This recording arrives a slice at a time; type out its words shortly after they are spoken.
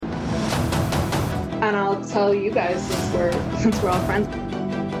And I'll tell you guys since we're all friends.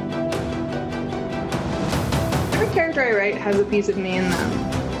 Every character I write has a piece of me in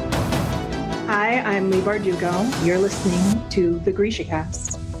them. Hi, I'm Lee Bardugo. You're listening to the Grisha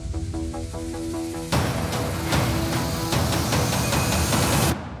Cast.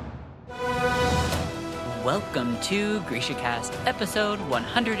 Welcome to GrishaCast, episode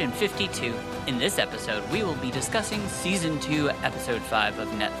 152. In this episode, we will be discussing Season 2, Episode 5 of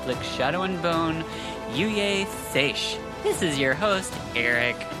Netflix Shadow and Bone, Yuyeh, Sesh. This is your host,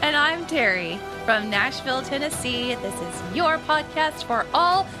 Eric. And I'm Terry from Nashville, Tennessee. This is your podcast for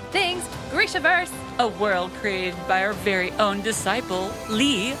all things Grishaverse. A world created by our very own disciple,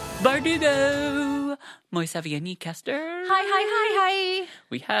 Lee Bardugo. Moi saviani caster. Hi.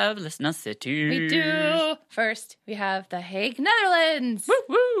 We have listener city. We do. First, we have The Hague, Netherlands.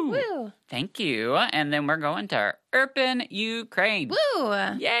 Woo! Thank you. And then we're going to Irpin, Ukraine. Woo!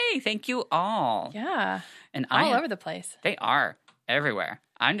 Yay! Thank you all. Yeah. And all over the place. They are everywhere.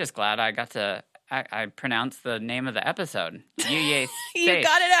 I'm just glad I got to. I pronounced the name of the episode. Yuyeh. You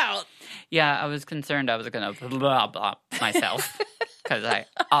got it out. Yeah, I was concerned I was going to blah blah myself because I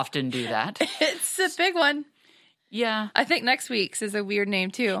often do that. It's a big one. Yeah. I think next week's is a weird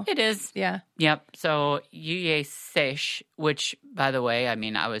name, too. It is. Yeah. Yep. So, Yuyeh Sesh, which, by the way, I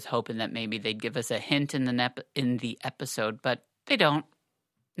mean, I was hoping that maybe they'd give us a hint in the episode, but they don't.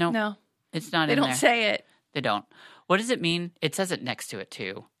 No. It's not in there. They don't say it. They don't. What does it mean? It says it next to it,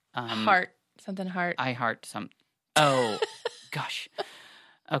 too. Heart. Something heart. I heart some. Oh, gosh.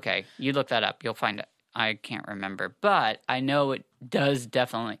 Okay. You look that up. You'll find it. I can't remember. But I know it does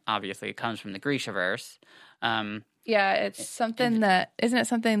definitely, obviously, it comes from the Grishaverse. Yeah, it's something that, isn't it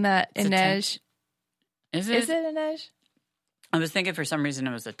something that Inej? Is it Inej? I was thinking for some reason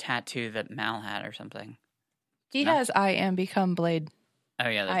it was a tattoo that Mal had or something. He has I am become Blade. Oh,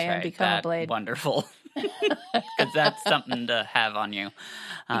 yeah, that's I am right. become a blade. Wonderful. Because that's something to have on you.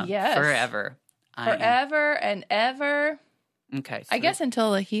 Yes. Forever. Forever and ever. Okay. So I guess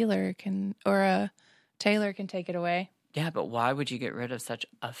until a healer can, or a tailor can take it away. Yeah, but why would you get rid of such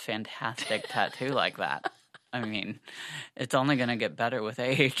a fantastic tattoo like that? I mean, it's only going to get better with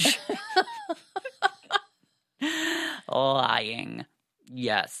age. Lying.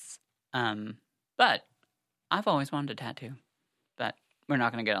 Yes. But I've always wanted a tattoo. But we're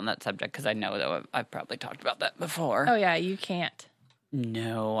not going to get on that subject because I know that I've probably talked about that before. Oh, yeah, you can't.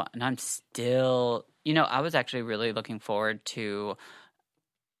 No, and I'm still, I was actually really looking forward to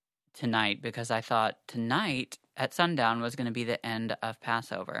tonight because I thought tonight at sundown was going to be the end of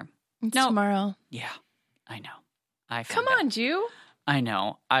Passover. It's tomorrow. Yeah, I know. Come on, Jew. I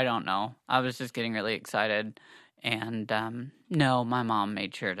know. I don't know. I was just getting really excited. And no, my mom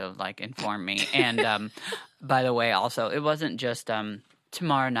made sure to inform me. And by the way, also, it wasn't just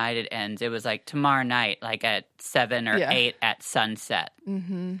tomorrow night it ends. It was tomorrow night, at 7 or 8 at sunset.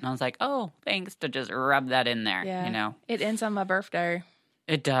 Mm-hmm. And I was like, oh, thanks to just rub that in there. Yeah. It ends on my birthday.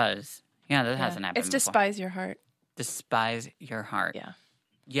 It does. Yeah, that hasn't happened It's before. Despise Your Heart. Despise Your Heart. Yeah.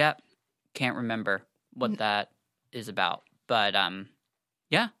 Yep. Can't remember what that is about. But,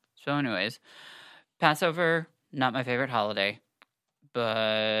 yeah. So anyways, Passover, not my favorite holiday.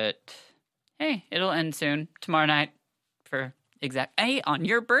 But, hey, it'll end soon. Tomorrow night for hey, on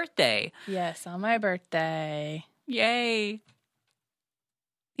your birthday. Yes, on my birthday. Yay.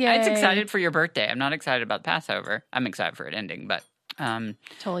 It's excited for your birthday. I'm not excited about Passover. I'm excited for it ending, but...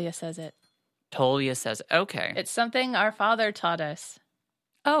 Tolia says it. Tolia says, okay. It's something our father taught us.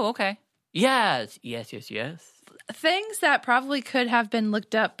 Oh, okay. Yes. Things that probably could have been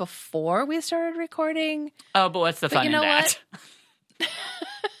looked up before we started recording. Oh, but what's the fun in that?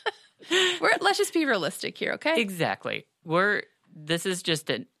 Let's just be realistic here, okay? Exactly. This is just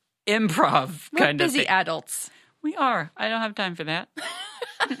an improv kind of thing. We're busy adults. We are. I don't have time for that.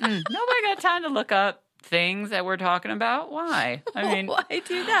 Nobody got time to look up things that we're talking about. Why? I mean, why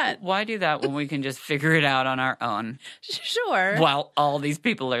do that? Why do that when we can just figure it out on our own? Sure. While all these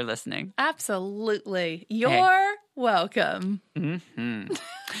people are listening. Absolutely. You're welcome. Mm-hmm.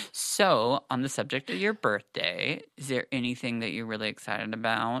 So, on the subject of your birthday, is there anything that you're really excited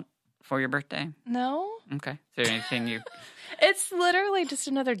about for your birthday? No. Okay. Is there anything you... It's literally just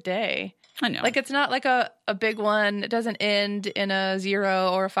another day. I know. It's not like a big one. It doesn't end in a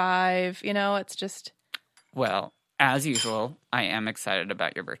 0 or a 5. It's just... Well, as usual, I am excited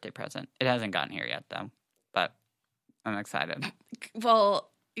about your birthday present. It hasn't gotten here yet, though, but I'm excited. Well,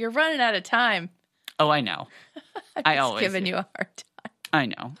 you're running out of time. Oh, I know. I always giving you a hard time. I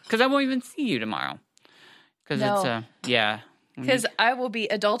know, because I won't even see you tomorrow. Because it's yeah. Because I will be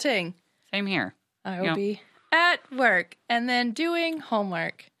adulting. Same here. I will be at work and then doing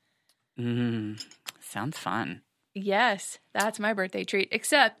homework. Sounds fun. Yes, that's my birthday treat.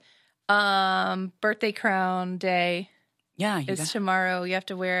 Except birthday crown day Yeah, is tomorrow. You have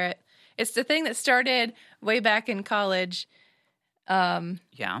to wear it. It's the thing that started way back in college.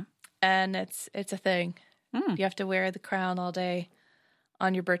 Yeah. And it's a thing. Hmm. You have to wear the crown all day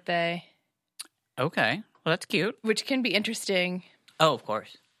on your birthday. Okay. Well, that's cute. Which can be interesting. Oh, of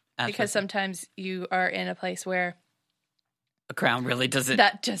course. Absolutely. Because sometimes you are in a place where a crown really doesn't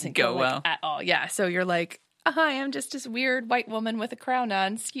go well at all. Yeah. So you're like, hi, I'm just this weird white woman with a crown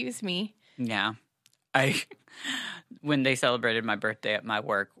on. Excuse me. Yeah. When they celebrated my birthday at my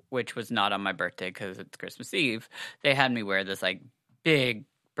work, which was not on my birthday because it's Christmas Eve, they had me wear this like big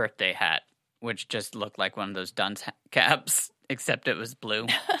birthday hat, which just looked like one of those dunce caps, except it was blue.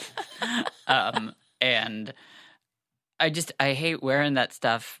 And I hate wearing that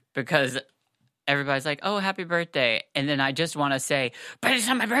stuff because everybody's like, oh, happy birthday. And then I just want to say, but it's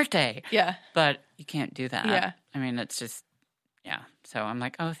not my birthday. Yeah. But you can't do that. Yeah. I mean, it's just, yeah. So I'm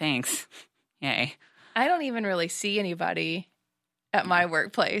like, oh, thanks. Yay. I don't even really see anybody at my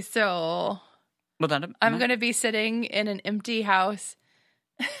workplace. So I'm going to be sitting in an empty house.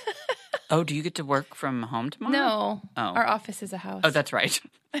 Oh, do you get to work from home tomorrow? No. Oh. Our office is a house. Oh, that's right.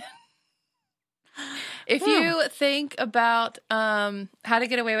 If you think about How to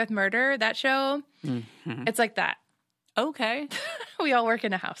Get Away with Murder, that show, it's like that. Okay. We all work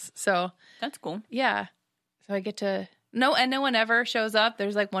in a house. So that's cool. Yeah. So I get to no one ever shows up.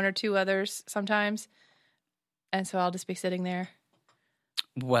 There's like one or two others sometimes. And so I'll just be sitting there.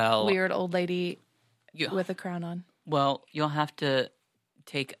 Well, weird old lady with a crown on. Well, you'll have to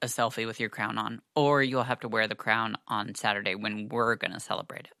take a selfie with your crown on, or you'll have to wear the crown on Saturday when we're going to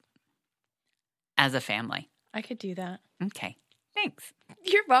celebrate it as a family. I could do that. Okay. Thanks.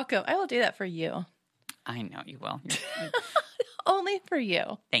 You're welcome. I will do that for you. I know you will. Only for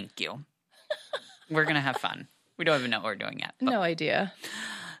you. Thank you. We're going to have fun. We don't even know what we're doing yet. No idea.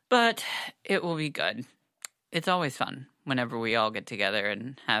 But it will be good. It's always fun whenever we all get together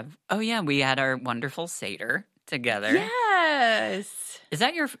and have, we had our wonderful Seder together. Yes. Is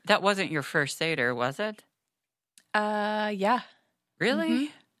that wasn't your first Seder, was it? Yeah. Really? Mm-hmm.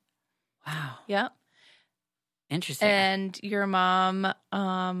 Wow. Yeah. Interesting. And your mom,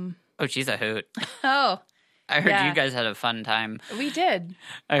 oh, she's a hoot. Oh. I heard you guys had a fun time. We did.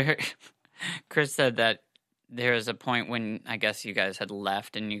 I heard Chris said that there was a point when I guess you guys had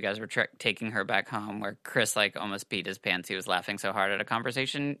left and you guys were taking her back home where Chris like almost peed his pants. He was laughing so hard at a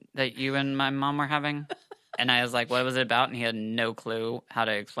conversation that you and my mom were having. And I was like, what was it about? And he had no clue how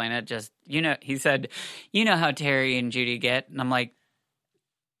to explain it. Just, he said, you know how Terry and Judy get. And I'm like,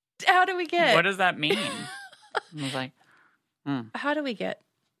 how do we get? What does that mean? I was like, How do we get?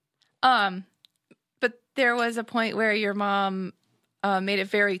 But there was a point where your mom made it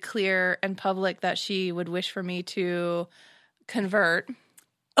very clear and public that she would wish for me to convert.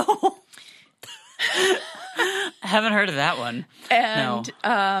 Oh. I haven't heard of that one. And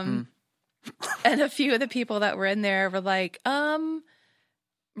and a few of the people that were in there were like, really?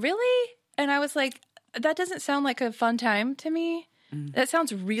 And I was like, that doesn't sound like a fun time to me. That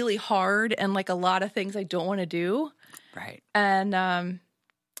sounds really hard and like a lot of things I don't want to do. Right. And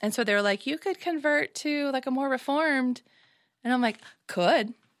so they were like, you could convert to like a more reformed. And I'm like,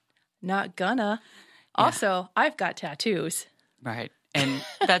 could. Not gonna. Yeah. Also, I've got tattoos. Right. And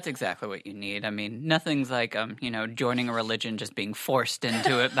that's exactly what you need. I mean, nothing's like, joining a religion, just being forced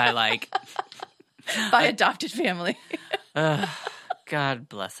into it by like... by adopted family. God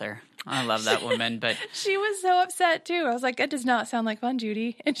bless her. I love that woman, but... She was so upset, too. I was like, that does not sound like fun,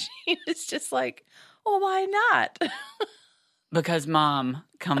 Judy. And she was just like, well, why not? Because, Mom,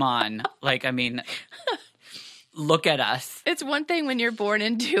 come on. Like, I mean... Look at us. It's one thing when you're born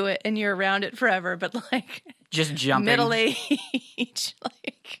into it and you're around it forever, but like just jumping middle age,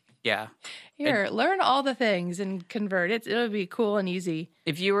 like here, learn all the things and convert. It'll be cool and easy.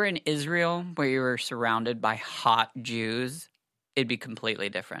 If you were in Israel where you were surrounded by hot Jews, it'd be completely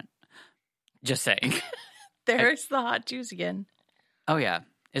different. Just saying. There's the hot Jews again. Oh yeah,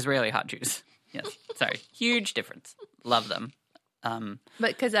 Israeli hot Jews. Yes, sorry, huge difference. Love them. But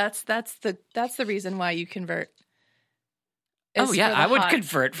because that's the reason why you convert. Oh yeah, I would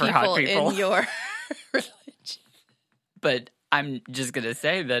convert for hot people in your religion. But I'm just gonna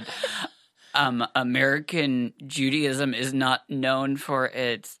say that American Judaism is not known for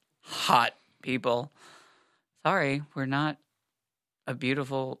its hot people. Sorry, we're not a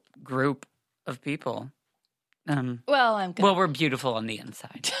beautiful group of people. We're beautiful on the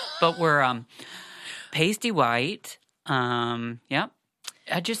inside, but we're pasty white. Yep.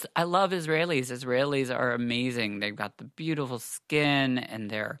 I love Israelis. Israelis are amazing. They've got the beautiful skin and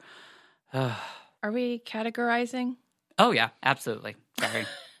they're Are we categorizing? Oh, yeah, absolutely. Sorry.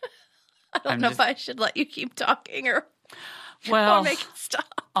 I don't know if I should let you keep talking or make it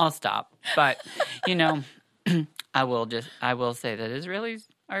stop. I'll stop. But, I will say that Israelis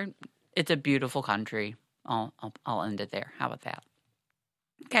it's a beautiful country. I'll end it there. How about that?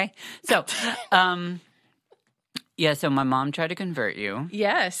 Okay. So, so my mom tried to convert you.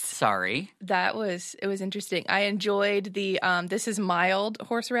 Yes. Sorry. It was interesting. I enjoyed the this is mild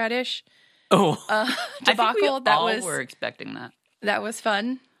horseradish debacle. I think we were expecting that. That was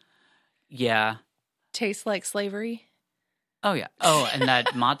fun. Yeah. Tastes like slavery. Oh, yeah. Oh, and that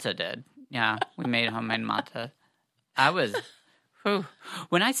matzah did. Yeah, we made homemade matzah.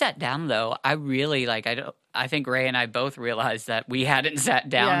 When I sat down, though, I really, I think Ray and I both realized that we hadn't sat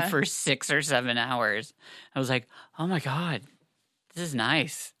down for 6 or 7 hours. I was like, oh, my God, this is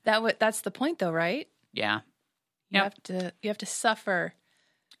nice. That's the point, though, right? Yeah. You have to suffer.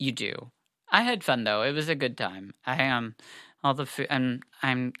 You do. I had fun, though. It was a good time. All the food, and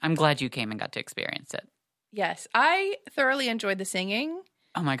I'm glad you came and got to experience it. Yes, I thoroughly enjoyed the singing.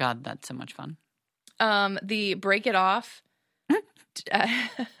 Oh my God, that's so much fun. The Break It Off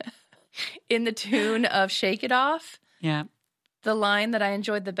in the tune of Shake It Off. Yeah. The line that I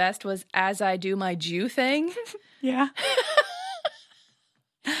enjoyed the best was "As I do my Jew thing." Yeah.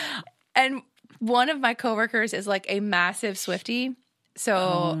 And one of my coworkers is like a massive Swiftie.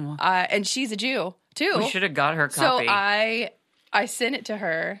 So, and she's a Jew too. We should have got her copy. So I sent it to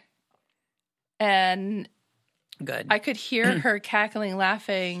her, and good. I could hear her cackling,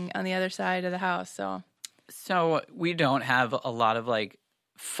 laughing on the other side of the house. So we don't have a lot of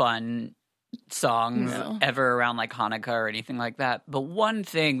fun songs ever around Hanukkah or anything like that. But one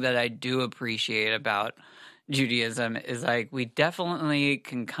thing that I do appreciate about Judaism is we definitely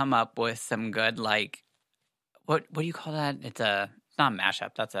can come up with some good what do you call that? It's not a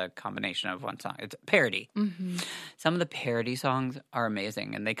mashup. That's a combination of one song. It's a parody. Mm-hmm. Some of the parody songs are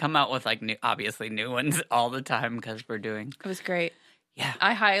amazing, and they come out with obviously new ones all the time because we're doing. It was great. Yeah,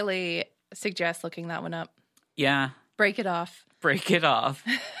 I highly suggest looking that one up. Yeah, Break It Off. Break It Off.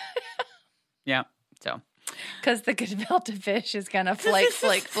 Yeah. So, because the gefilte fish is gonna flake,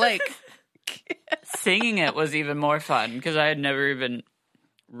 flake, flake. Singing it was even more fun because I had never even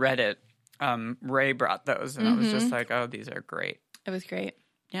read it. Ray brought those, and I was just like, "Oh, these are great." It was great.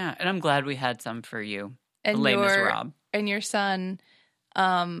 Yeah, and I'm glad we had some for you. And Lame as Rob. And your son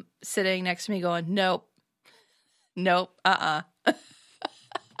sitting next to me going, nope, nope,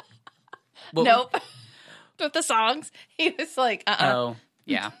 nope. With the songs, he was like, Oh,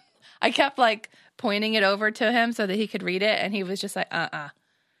 yeah. I kept pointing it over to him so that he could read it, and he was just like,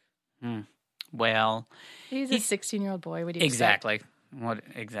 Well, he's a 16-year-old boy. What do you expect?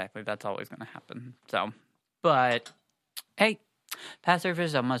 Exactly? That's always going to happen. So, but hey, Passover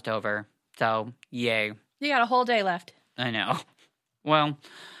is almost over. So, yay! You got a whole day left. I know. Well,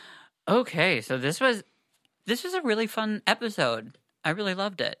 okay. So this was a really fun episode. I really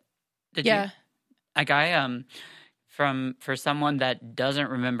loved it. Did you? For someone that doesn't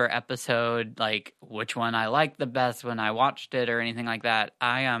remember episode, which one I liked the best when I watched it or anything like that,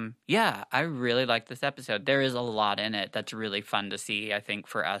 I really liked this episode. There is a lot in it that's really fun to see, I think,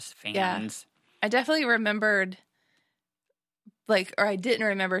 for us fans. Yeah. I definitely remembered, or I didn't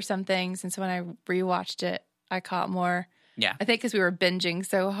remember some things, and so when I rewatched it, I caught more. Yeah. I think because we were binging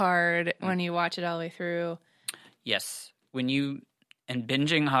so hard when you watch it all the way through. Yes. And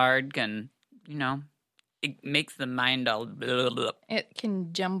binging hard can, it makes the mind all blah, blah, blah. It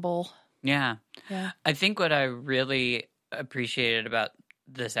can jumble. Yeah. Yeah. I think what I really appreciated about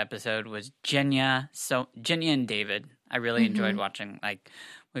this episode was Jenya and David. I really enjoyed watching.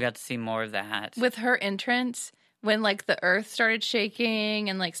 We got to see more of that. With her entrance, when the earth started shaking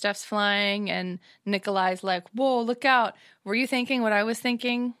and stuff's flying, and Nikolai's like, "Whoa, look out!" Were you thinking what I was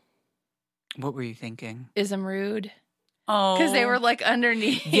thinking? What were you thinking? Izumrude. Oh, because they were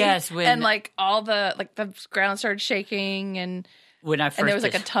underneath. Yes, and all the the ground started shaking, and when I first and there was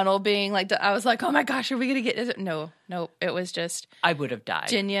a tunnel being I was like, oh my gosh, are we gonna get? No, it was just I would have died.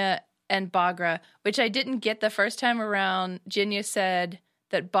 Jenya and Bagra, which I didn't get the first time around. Jenya said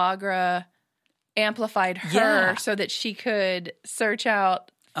that Bagra amplified her so that she could search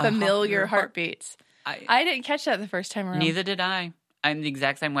out familiar heartbeats. I didn't catch that the first time around. Neither did I. I'm the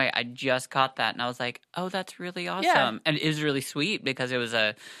exact same way. I just caught that, and I was like, oh, that's really awesome. Yeah. And it is really sweet because it was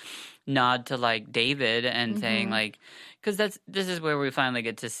a nod to, David and saying, because this is where we finally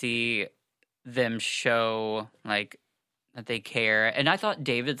get to see them show, that they care. And I thought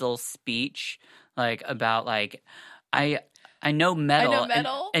David's little speech, about, I know metal. I know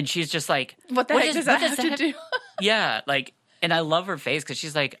metal. And she's just like, what the heck does that have to do? Yeah, and I love her face because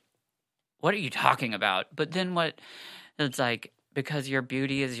she's like, what are you talking about? But then it's like, because your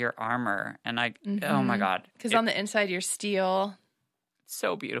beauty is your armor. And oh my God. Because on the inside, you're steel.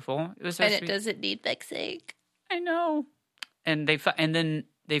 So beautiful. It was so and sweet. It doesn't need fixing. I know. And then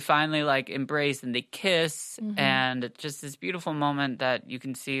they finally like embrace and they kiss. And it's just this beautiful moment that you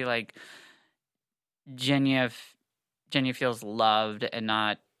can see like Yuyeh feels loved and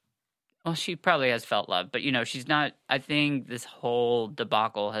not, well, she probably has felt loved, but she's not. I think this whole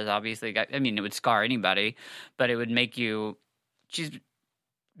debacle has obviously got, it would scar anybody, but it would make she's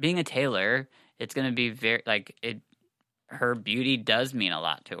being a tailor. It's going to be very like her beauty does mean a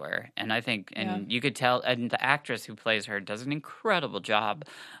lot to her. And I think, you could tell, and the actress who plays her does an incredible job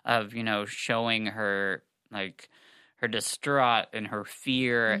of, showing her like her distraught and her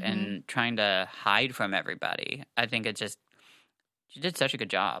fear and trying to hide from everybody. I think she did such a good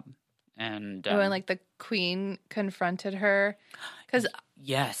job. And when like the queen confronted her, because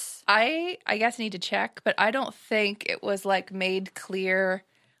yes, I guess I need to check, but I don't think it was like made clear.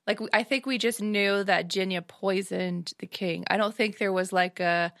 Like I think we just knew that Yuyeh poisoned the king. I don't think there was like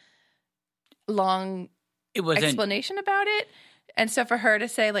a long explanation about it. And so for her to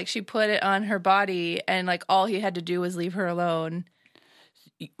say like she put it on her body and like all he had to do was leave her alone.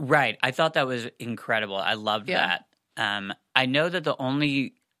 Right. I thought that was incredible. I loved that. I know that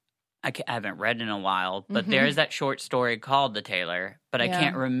I haven't read in a while, but there's that short story called The Tailor, but I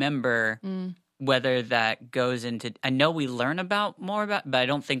can't remember whether that goes into, I know we learn more about, but I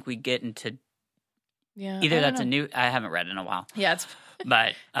don't think we get into, either that's I haven't read in a while. Yeah.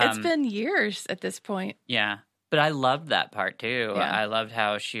 But it's been years at this point. Yeah. But I loved that part too. Yeah. I loved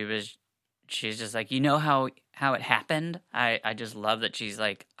how she's just like, how it happened? I just love that she's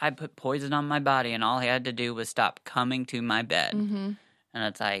like, I put poison on my body and all I had to do was stop coming to my bed. And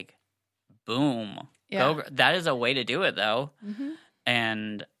it's like, boom. Yeah. That is a way to do it though.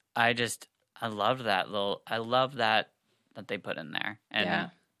 And I loved that I love that they put in there. And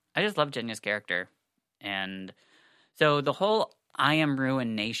I just love Yuyeh's character. And so the whole I am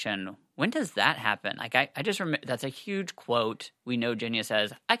ruined nation, when does that happen? Like I just remember, that's a huge quote. We know Yuyeh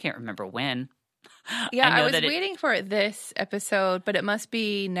says, I can't remember when. Yeah, I was waiting for it this episode, but it must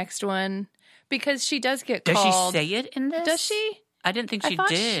be next one because she does get called. Does she say it in this? Does she? I didn't think she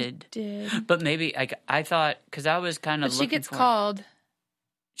did. She did. But maybe I thought, because I was kind of looking for...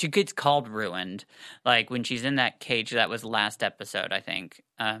 She gets called ruined. Like when she's in that cage, that was last episode, I think,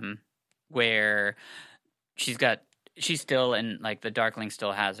 where she's still in, like the Darkling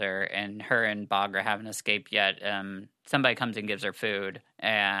still has her, and her and Baghra haven't escaped yet. Somebody comes and gives her food,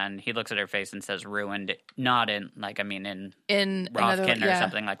 and he looks at her face and says ruined, not in, like, in Rothkin or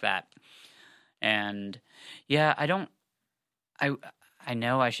something like that. And yeah, I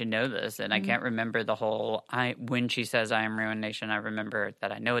know I should know this, and I can't remember the whole. When she says "I am ruined nation," I remember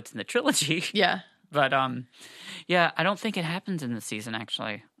that I know it's in the trilogy. Yeah, but yeah, I don't think it happens in the season.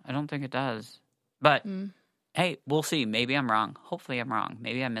 Actually, I don't think it does. But hey, we'll see. Maybe I'm wrong. Hopefully, I'm wrong.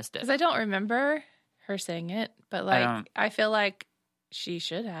 Maybe I missed it. Because I don't remember her saying it, but like I feel like she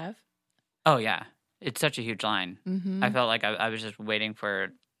should have. Oh yeah, it's such a huge line. I felt like I was just waiting for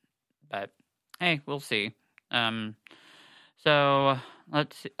it, but hey, we'll see. So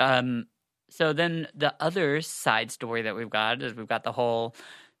let's see. So then the other side story that we've got is we've got the whole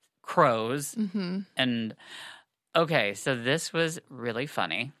crows. And okay, so this was really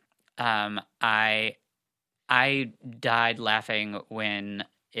funny. I died laughing when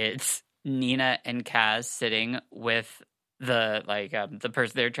it's Nina and Kaz sitting with the the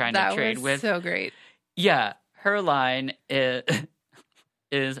person they're trying to trade with. So great. Yeah, her line is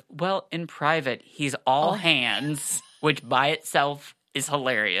well, in private he's all hands. Which by itself is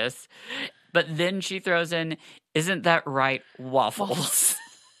hilarious. But then she throws in, isn't that right, waffles?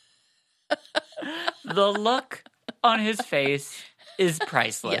 The look on his face is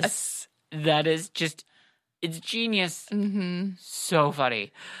priceless. Yes. That is just, it's genius. So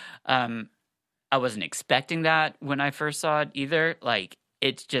funny. I wasn't expecting that when I first saw it either. Like,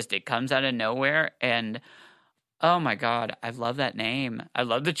 it comes out of nowhere. And, oh my God, I love that name. I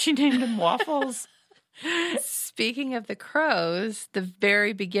love that she named him Waffles. Speaking of the crows, the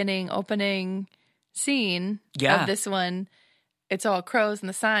very beginning opening scene of this one, it's all crows in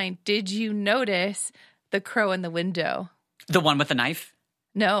the sign. Did you notice the crow in the window? The one with the knife?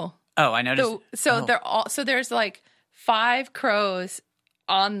 No. Oh, I noticed. So there's like 5 crows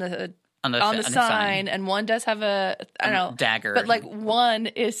on the sign, and one does have a dagger, but like one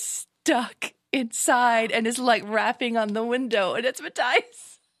is stuck inside and is like rapping on the window, and it's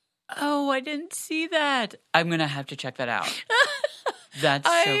Matthias. Oh, I didn't see that. I'm going to have to check that out. That's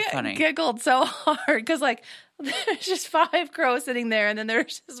so funny. I giggled so hard because, like, There's just 5 crows sitting there, and then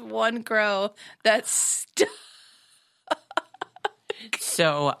there's just one crow that's stuck.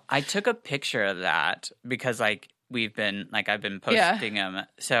 So I took a picture of that because, like, I've been posting them.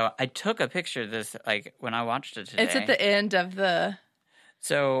 So I took a picture of this, like, when I watched it today. It's at the end of the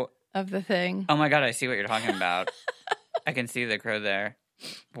thing. Oh my God, I see what you're talking about. I can see the crow there.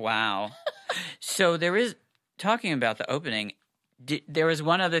 Wow. So talking about the opening, there was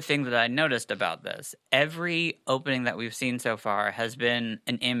one other thing that I noticed about this. Every opening that we've seen so far has been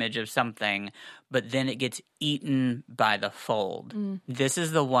an image of something, but then it gets eaten by the fold. This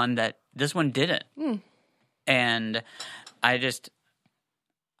is the one this one didn't. And I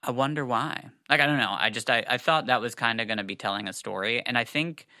wonder why. Like, I don't know. I thought that was kind of going to be telling a story. And I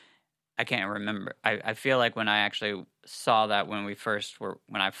think, I can't remember. I feel like when I actually saw that when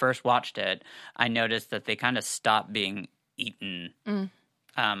I first watched it, I noticed that they kind of stopped being eaten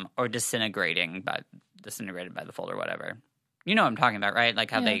or disintegrated by the fold or whatever. You know what I'm talking about, right? Like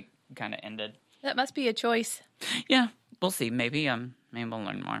how they kind of ended. That must be a choice. Yeah, we'll see. Maybe we'll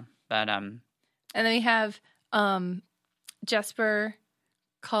learn more. But and then we have Jesper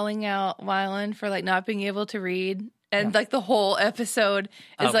calling out Wylan for like not being able to read. And like the whole episode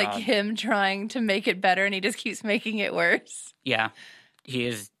is him trying to make it better, and he just keeps making it worse. Yeah,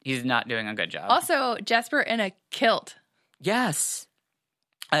 he's not doing a good job. Also, Jesper in a kilt. Yes,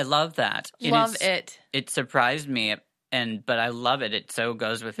 I love that. Love it. It surprised me, but I love it. It so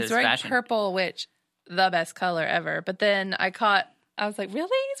goes with his fashion. Purple, which the best color ever. But then I was like,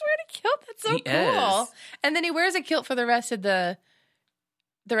 really? He's wearing a kilt? That's so cool. Is. And then he wears a kilt for the rest of the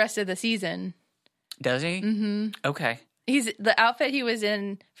season. Does he? Mm-hmm. Okay. The outfit he was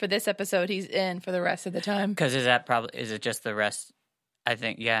in for this episode, he's in for the rest of the time. Because is it just the rest? I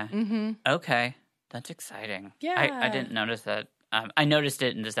think, yeah. Mm-hmm. Okay. That's exciting. Yeah. I didn't notice that. I noticed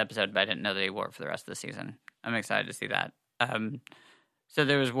it in this episode, but I didn't know that he wore it for the rest of the season. I'm excited to see that. So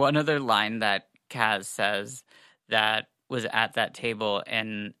there was one other line that Kaz says that was at that table,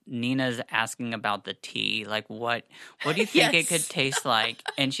 and Nina's asking about the tea. Like, what do you think it could taste like?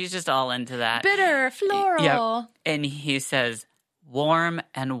 And she's just all into that. Bitter, floral. Yep. And he says, warm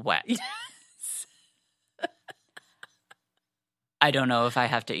and wet. Yes. I don't know if I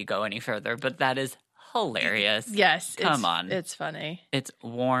have to go any further, but that is hilarious. Yes. Come on. It's funny. It's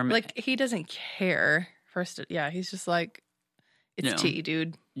warm. Like, he doesn't care. He's just like, it's tea,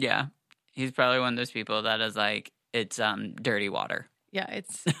 dude. Yeah. He's probably one of those people that is like, it's dirty water. Yeah,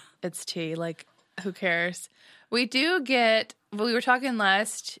 it's tea. Like, who cares? We were talking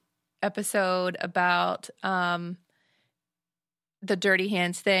last episode about the dirty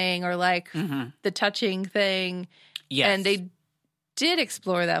hands thing or like the touching thing. Yes. And they did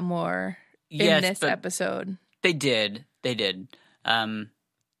explore that more in this episode. They did.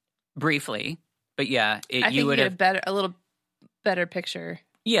 Briefly. But yeah, you would have a little better picture.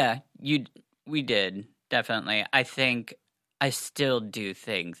 Yeah, we did. Definitely. I still do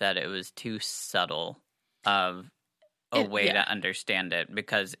think that it was too subtle of a way to understand it,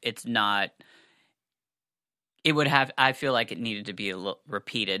 because it's not, I feel like it needed to be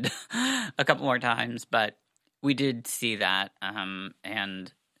repeated a couple more times, but we did see that,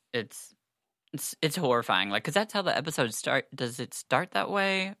 and it's horrifying. Like, because that's how the episode does it start that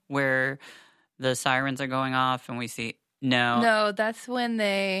way, where the sirens are going off and we see, No, that's when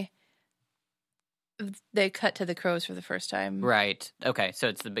they cut to the crows for the first time. Right. Okay. So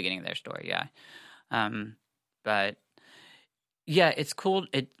it's the beginning of their story. Yeah. But yeah, it's cool.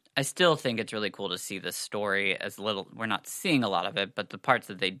 I still think it's really cool to see this story we're not seeing a lot of it, but the parts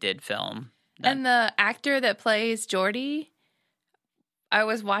that they did film. And the actor that plays Geordie, I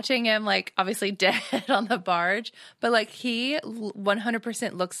was watching him, like, obviously dead on the barge, but like he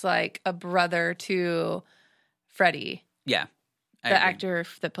 100% looks like a brother to Freddie. Yeah. The actor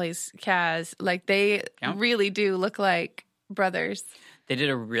that plays Kaz, like, they really do look like brothers. They did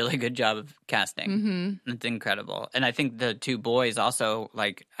a really good job of casting. Mm-hmm. It's incredible. And I think the two boys also,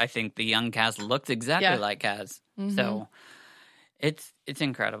 like, I think the young Kaz looks exactly like Kaz. Mm-hmm. So it's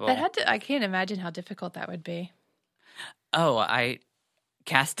incredible. I can't imagine how difficult that would be.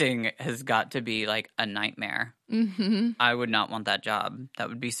 Casting has got to be like a nightmare. Mm-hmm. I would not want that job. That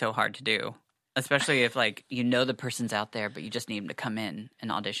would be so hard to do. Especially if, like, the person's out there, but you just need them to come in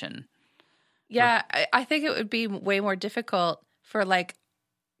and audition. Yeah, I think it would be way more difficult for, like,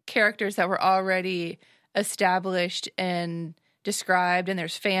 characters that were already established and described, and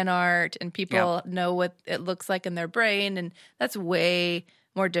there's fan art, and people know what it looks like in their brain, and that's way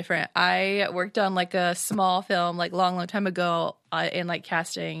more different. I worked on, like, a small film, like, long time ago in, like,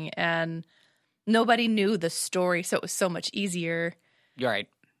 casting, and nobody knew the story, so it was so much easier. You're right.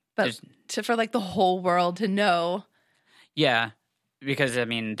 But for like the whole world to know. Yeah, because I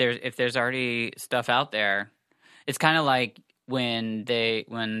mean, if there's already stuff out there, it's kind of like when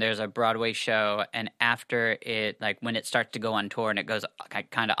there's a Broadway show and after it, like when it starts to go on tour and it goes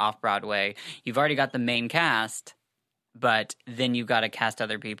kind of off Broadway, you've already got the main cast, but then you got to cast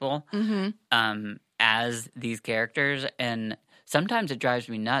other people as these characters, and sometimes it drives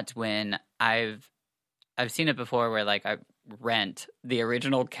me nuts when I've seen it before where like I rent the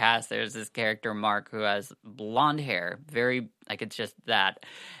original cast. There's this character Mark who has blonde hair, very like it's just that,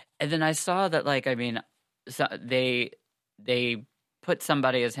 and then I saw that like I mean, so they put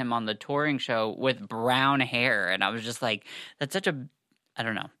somebody as him on the touring show with brown hair, and I was just like, that's such a I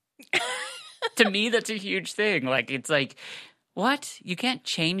don't know. To me, that's a huge thing. Like it's like, what? You can't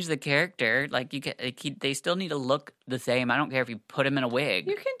change the character. Like you can, they still need to look the same. I don't care if you put him in a wig.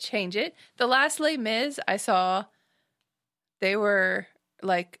 You can change it. The last Les Mis I saw, they were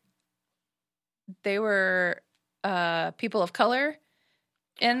people of color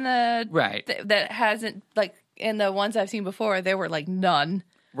in the right that hasn't like in the ones I've seen before. There were like none.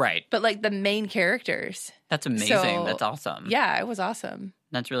 Right. But like the main characters. That's amazing. So, that's awesome. Yeah, it was awesome.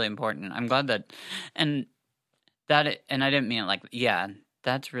 That's really important. I'm glad that, and I didn't mean it like, yeah,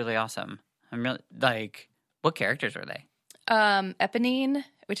 that's really awesome. I'm really, like, what characters were they? Eponine,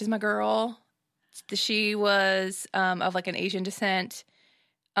 which is my girl. She was of like an Asian descent.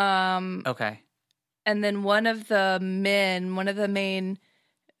 Okay. And then one of the main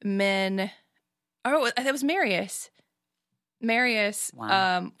men, it was Marius. Marius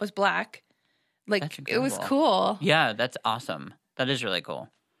Wow. was black. Like, it was cool. Yeah, that's awesome. That is really cool.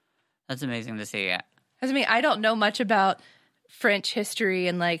 That's amazing to see. I mean, I don't know much about French history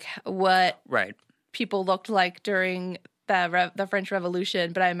and like what people looked like during the French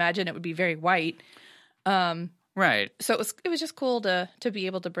Revolution, but I imagine it would be very white. Right. So it was just cool to be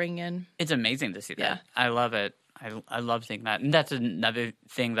able to bring in. It's amazing to see that. Yeah. I love it. I love seeing that. And that's another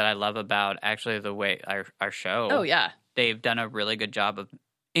thing that I love about actually the way our show. Oh, yeah. They've done a really good job of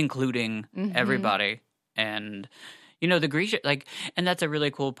including everybody. And you know, the Grisha, like, and that's a really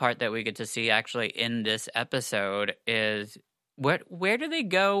cool part that we get to see actually in this episode is where do they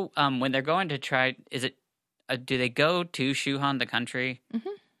go when they're going to try? Is it do they go to Shuhan the country? Mm-hmm.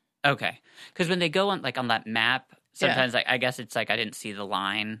 Okay, because when they go on like on that map, sometimes like I guess it's like I didn't see the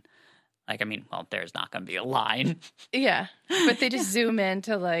line. Like I mean, well, there's not going to be a line. Yeah, but they just zoom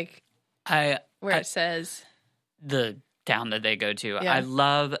into like where it says the town that they go to. Yeah. I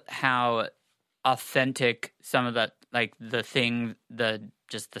love how authentic some of the like the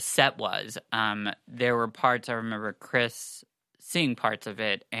set was. There were parts I remember Chris seeing parts of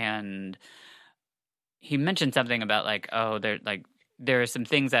it, and he mentioned something about like, oh, there are some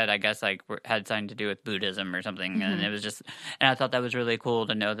things that I guess like had something to do with Buddhism or something, and it was just, and I thought that was really cool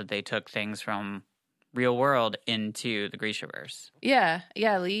to know that they took things from real world into the Grishaverse. Yeah,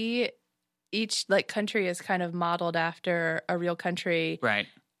 each like country is kind of modeled after a real country, right?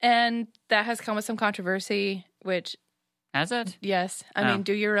 And that has come with some controversy, which... Has it? Yes. I mean,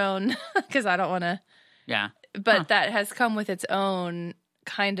 do your own, because I don't want to... Yeah. But that has come with its own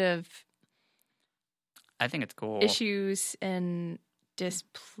kind of... I think it's cool. Issues and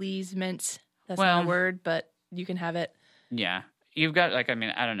displeasements. That's not a word, but you can have it. Yeah. You've got, like, I mean,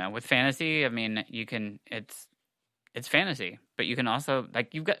 I don't know. With fantasy, I mean, you can... It's fantasy, but you can also,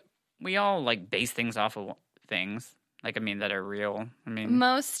 like, we all, like, base things off of things. Like, I mean, that are real. I mean,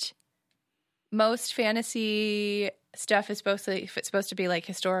 most fantasy stuff is supposed to be like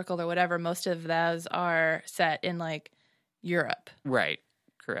historical or whatever. Most of those are set in like Europe. Right.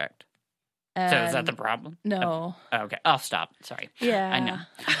 Correct. And so is that the problem? No. Okay. I'll stop. Sorry. Yeah. I know.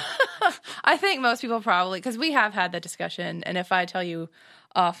 I think most people probably, because we have had that discussion, and if I tell you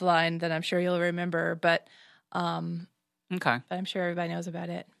offline, then I'm sure you'll remember. But okay. But I'm sure everybody knows about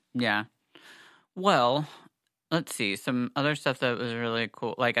it. Yeah. Well. Let's see, some other stuff that was really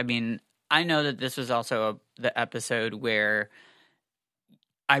cool. Like, I mean, I know that this was also the episode where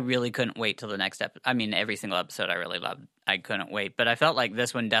I really couldn't wait till the next episode. I mean, every single episode I really loved. I couldn't wait. But I felt like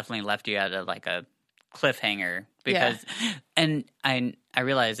this one definitely left you at a cliffhanger. Because, and I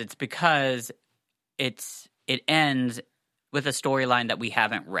realize it's because it ends with a storyline that we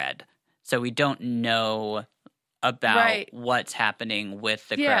haven't read. So we don't know about what's happening with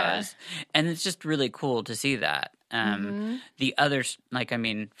the crows. And it's just really cool to see that. The others, like, I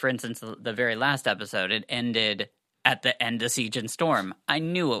mean, for instance, the very last episode, it ended at the end of Siege and Storm. I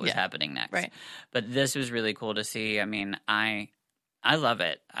knew what was happening next. Right. But this was really cool to see. I mean, I love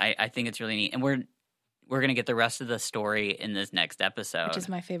it. I think it's really neat. And we're going to get the rest of the story in this next episode. Which is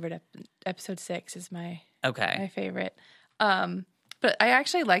my favorite. Episode 6 is my my favorite. But I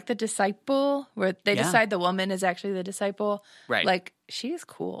actually like the disciple where they decide the woman is actually the disciple. Right. Like, she's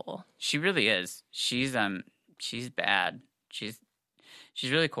cool. She really is. She's bad. She's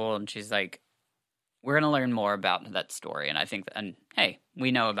really cool, and she's like, we're gonna learn more about that story, and I think, and hey,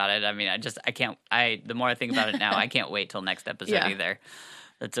 we know about it. I mean, the more I think about it now, I can't wait till next episode either.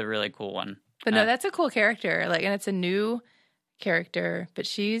 That's a really cool one. But no, that's a cool character. Like, and it's a new character, but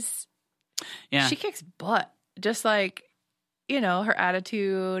she kicks butt. Just like, her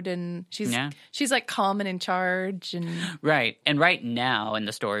attitude, and she's like calm and in charge, and right. And right now in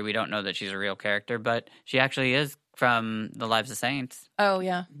the story, we don't know that she's a real character, but she actually is from the Lives of Saints. Oh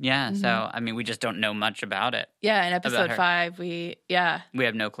yeah, yeah. Mm-hmm. So I mean, we just don't know much about it. Yeah, in episode 5, we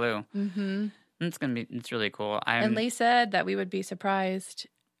have no clue. Mm-hmm. It's really cool. And Lee said that we would be surprised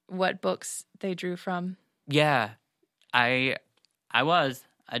what books they drew from. Yeah, I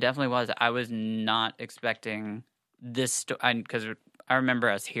definitely was. I was not expecting this because I remember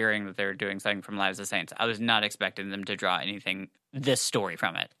us hearing that they were doing something from Lives of Saints. I was not expecting them to draw this story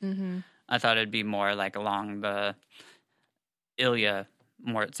from it. Mm-hmm. I thought it'd be more like along the Yuyeh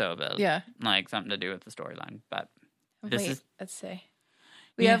Mortzova. Yeah. Like something to do with the storyline. But let's see.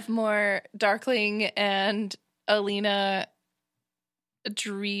 We have more Darkling and Alina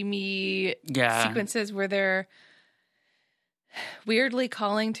dreamy sequences where they're weirdly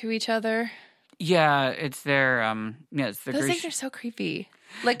calling to each other. Yeah, it's their it's the Those things are so creepy.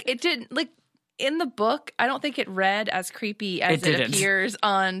 Like, it didn't, like, in the book, I don't think it read as creepy as it appears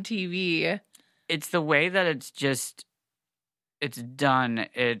on TV. It's the way that it's done.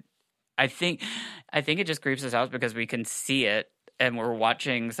 I think it just creeps us out because we can see it and we're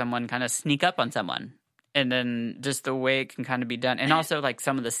watching someone kind of sneak up on someone. And then just the way it can kind of be done. And also, like,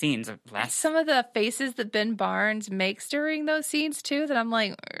 some of the scenes. Some of the faces that Ben Barnes makes during those scenes, too, that I'm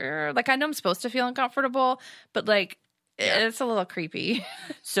like, I know I'm supposed to feel uncomfortable, but, like, it's a little creepy.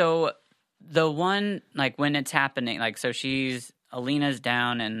 So the one, like, when it's happening, like, so Alina's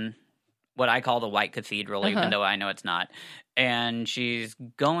down in what I call the White Cathedral, even though I know it's not. And she's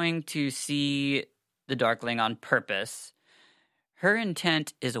going to see the Darkling on purpose. Her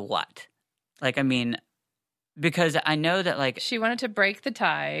intent is what? Like, I mean, because I know that, like, she wanted to break the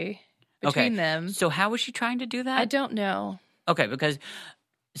tie between them. So how was she trying to do that? I don't know. Okay, because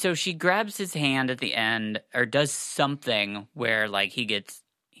so she grabs his hand at the end or does something where, like,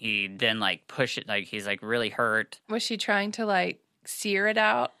 he then, like, push it, like, he's, like, really hurt. Was she trying to, like, sear it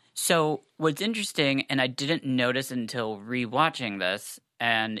out? So what's interesting, and I didn't notice until rewatching this,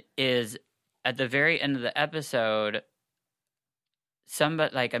 and is at the very end of the episode, it's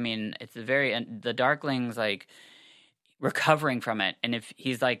the very end, the Darkling's, like, recovering from it, and if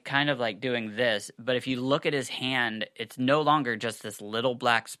he's, like, kind of, like, doing this, but if you look at his hand, it's no longer just this little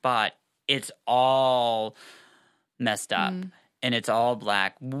black spot, it's all messed up, and it's all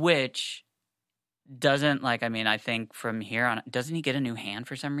black, which doesn't, like, I mean, I think from here on, doesn't he get a new hand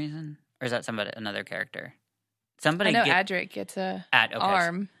for some reason? Or is that another character? I know Adric gets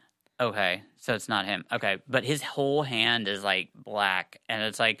arm. Okay, so it's not him. Okay, but his whole hand is, like, black, and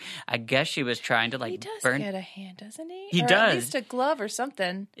it's like, I guess she was trying to, like, he does burn. Get a hand, doesn't he? He or does. At least a glove or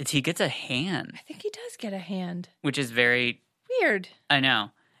something. He gets a hand. I think he does get a hand. Which is very weird. I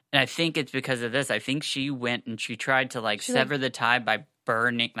know. And I think it's because of this. I think she went and she tried to, like, sever the tie by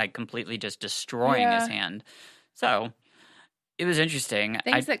burning, like, completely just destroying his hand. So, it was interesting.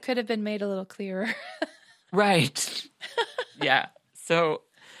 Things that could have been made a little clearer. Right. Yeah. So,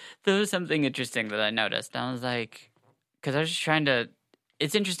 there was something interesting that I noticed. I was like, because I was just trying to,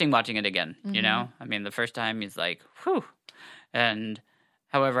 it's interesting watching it again, you know? I mean, the first time he's like, whew. And,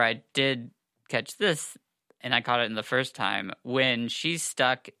 however, I did catch this, and I caught it in the first time, when she's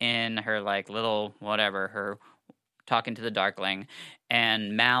stuck in her, like, little whatever, her talking to the Darkling,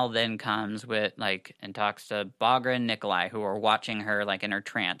 and Mal then comes with, like, and talks to Bagra and Nikolai, who are watching her, like, in her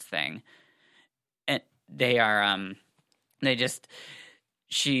trance thing. And they are, they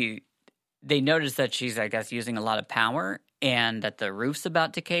notice that she's, I guess, using a lot of power, and that the roof's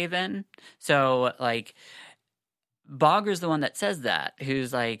about to cave in. So, like, Bagra's the one that says that,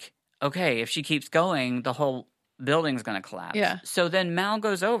 who's like, okay, if she keeps going, the whole building's going to collapse. Yeah. So then Mal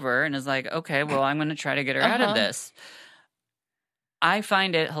goes over and is like, okay, well, I'm going to try to get her out of this. I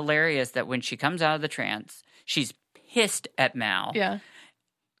find it hilarious that when she comes out of the trance, she's pissed at Mal. Yeah.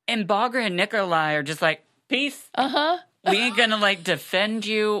 And Bagra and Nikolai are just like, peace. We ain't going to, like, defend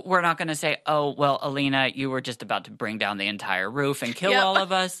you. We're not going to say, oh, well, Alina, you were just about to bring down the entire roof and kill all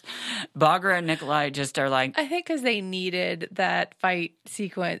of us. Bagra and Nikolai just are like... I think because they needed that fight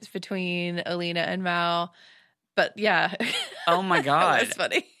sequence between Alina and Mal. But, yeah. Oh, my God. That's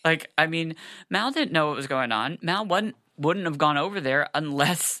funny. Like, I mean, Mal didn't know what was going on. Mal wouldn't have gone over there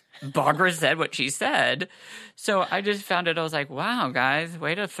unless Bagra said what she said. So I just found it, I was like, wow, guys,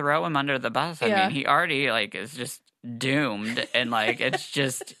 way to throw him under the bus. I mean, he already, like, is just doomed. And, like, it's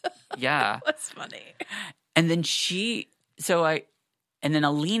just, yeah. That's funny. And then and then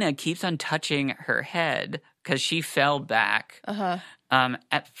Alina keeps on touching her head because she fell back. Uh-huh.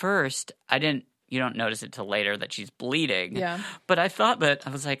 At first, you don't notice it till later that she's bleeding. Yeah. But I thought that, I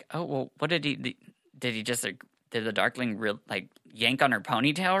was like, oh, well, what did he just, like, did the Darkling, yank on her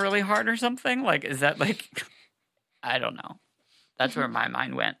ponytail really hard or something? Like, is that, like, I don't know. That's where my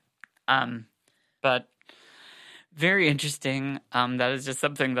mind went. But very interesting. That is just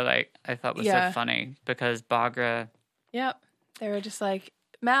something that I thought was so funny because Bagra. Yep. They were just like,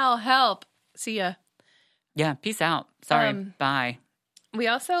 Mal, help. See ya. Yeah, peace out. Sorry, bye. We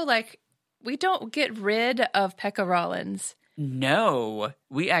also, we don't get rid of Pekka Rollins. No,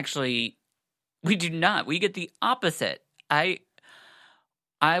 we do not. We get the opposite. I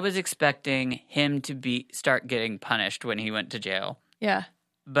was expecting him to start getting punished when he went to jail. Yeah.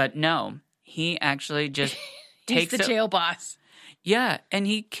 But no, he actually just takes the jail boss. Yeah, and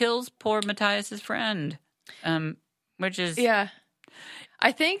he kills poor Matthias's friend. Which is... Yeah.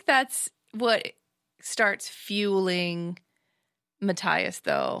 I think that's what starts fueling Matthias,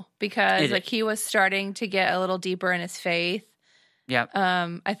 though. Because, he was starting to get a little deeper in his faith. Yeah.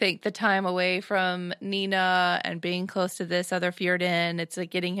 I think the time away from Nina and being close to this other Fjordan, it's,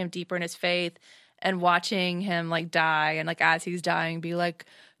 getting him deeper in his faith and watching him, die. And, as he's dying, be like,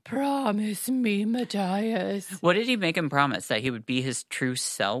 promise me, Matthias. What did he make him promise? That he would be his true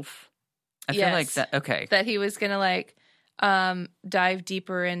self? I feel like that, okay. That he was going to, dive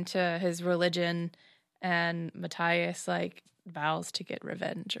deeper into his religion, and Matthias, vows to get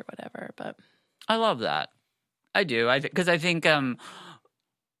revenge or whatever, but... I love that. I do. Because I think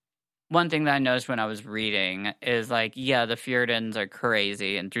one thing that I noticed when I was reading is, the Fjordans are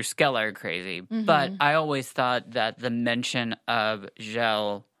crazy and Druskella are crazy, but I always thought that the mention of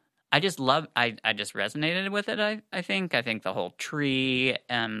Gel... I just resonated with it, I think. I think the whole tree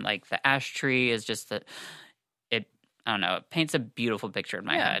and, the ash tree is just that I don't know, it paints a beautiful picture in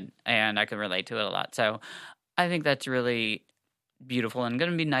my head, and I can relate to it a lot. So I think that's really beautiful and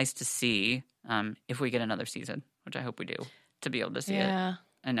going to be nice to see if we get another season, which I hope we do, to be able to see it.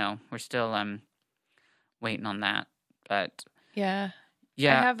 I know, we're still waiting on that, but... Yeah. I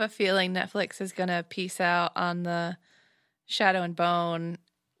have a feeling Netflix is going to peace out on the Shadow and Bone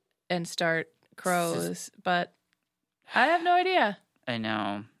and start Crows, but I have no idea. I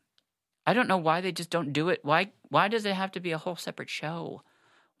know. I don't know why they just don't do it. Why does it have to be a whole separate show?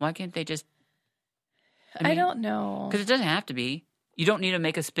 Why can't they just... I don't know. Because it doesn't have to be. You don't need to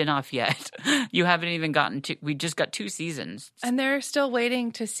make a spinoff yet. You haven't even gotten to... We just got 2 seasons. And they're still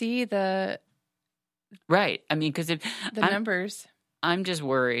waiting to see the... Right. I mean, because if... The numbers. I'm just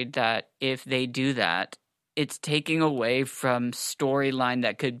worried that if they do that, it's taking away from storyline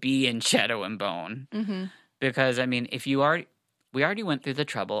that could be in Shadow and Bone. Mm-hmm. Because, I mean, we already went through the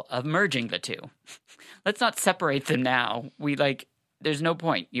trouble of merging the two. Let's not separate them now. There's no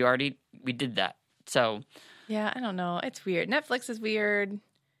point. We did that. So. Yeah, I don't know. It's weird. Netflix is weird.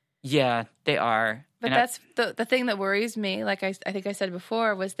 Yeah, they are. But that's the thing that worries me, I think I said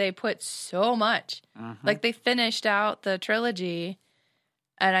before, was they put so much. Mm-hmm. They finished out the trilogy.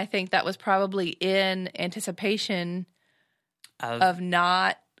 And I think that was probably in anticipation of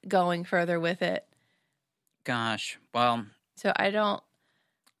not going further with it. Gosh, well. So I don't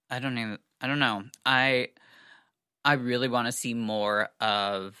know. I really want to see more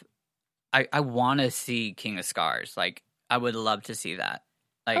of. I want to see King of Scars. I would love to see that.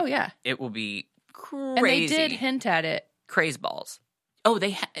 Oh yeah, it will be crazy. And they did hint at it. Craze balls. Oh,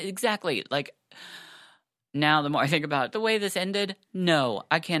 exactly. Now, the more I think about it, the way this ended, no,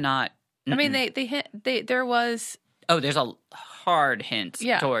 I cannot. I mean, there was... Oh, there's a hard hint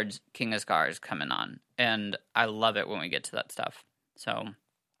towards King of Scars coming on, and I love it when we get to that stuff. So,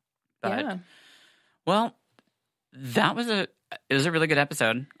 but, well, it was a really good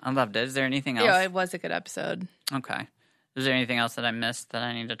episode. I loved it. Is there anything else? Yeah, it was a good episode. Okay. Is there anything else that I missed that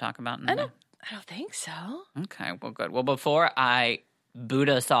I need to talk about? I don't think so. Okay, well, good. Well, before I boot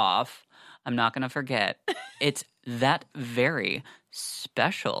us off... I'm not going to forget. It's that very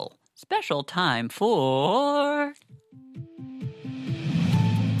special time for...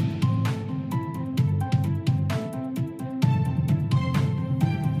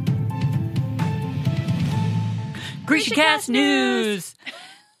 GrishaCast News!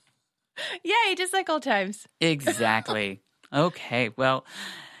 Yay, just like old times. Exactly. Okay, well,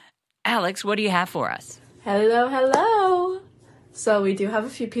 Alex, what do you have for us? Hello. So we do have a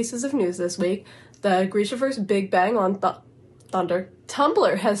few pieces of news this week. the Grishaverse Big Bang on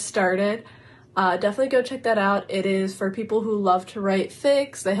Tumblr has started. Definitely go check that out. It is for people who love to write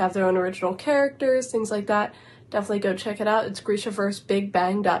fics. They have their own original characters, things like that. Definitely go check it out. It's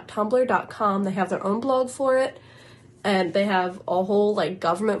grishaversebigbang.tumblr.com. They have their own blog for it, and they have a whole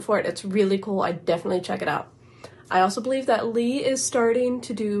government for it. It's really cool. I definitely check it out. I also believe that Lee is starting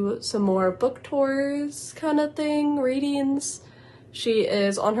to do some more book tours kind of thing, readings. She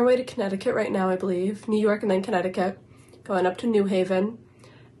is on her way to Connecticut right now, I believe. New York and then Connecticut, going up to New Haven.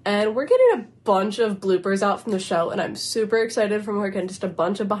 And we're getting a bunch of bloopers out from the show, and I'm super excited from her, getting just a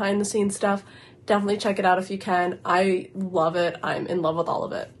bunch of behind-the-scenes stuff. Definitely check it out if you can. I love it. I'm in love with all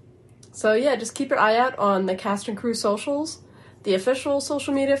of it. So yeah, just keep your eye out on the cast and crew socials, the official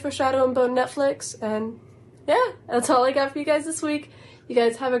social media for Shadow and Bone Netflix, and yeah, that's all I got for you guys this week. You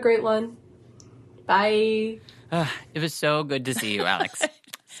guys have a great one. Bye. It was so good to see you, Alex.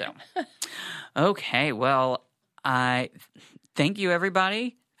 Okay, well, I thank you,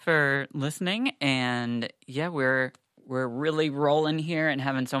 everybody, for listening, and yeah, we're really rolling here and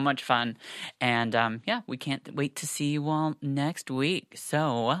having so much fun, and yeah, we can't wait to see you all next week.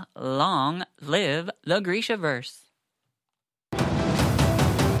 So long live the Grishaverse.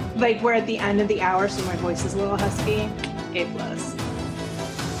 We're at the end of the hour, so my voice is a little husky. A plus.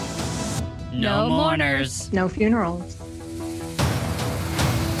 No mourners. No funerals.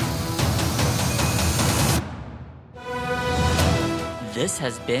 This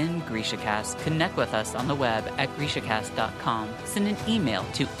has been GrishaCast. Connect with us on the web at GrishaCast.com. Send an email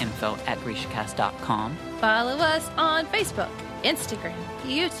to info@GrishaCast.com. Follow us on Facebook, Instagram,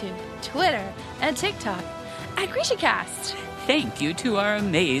 YouTube, Twitter, and TikTok at GrishaCast. Thank you to our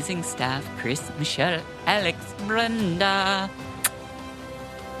amazing staff, Chris, Michelle, Alex, Brenda.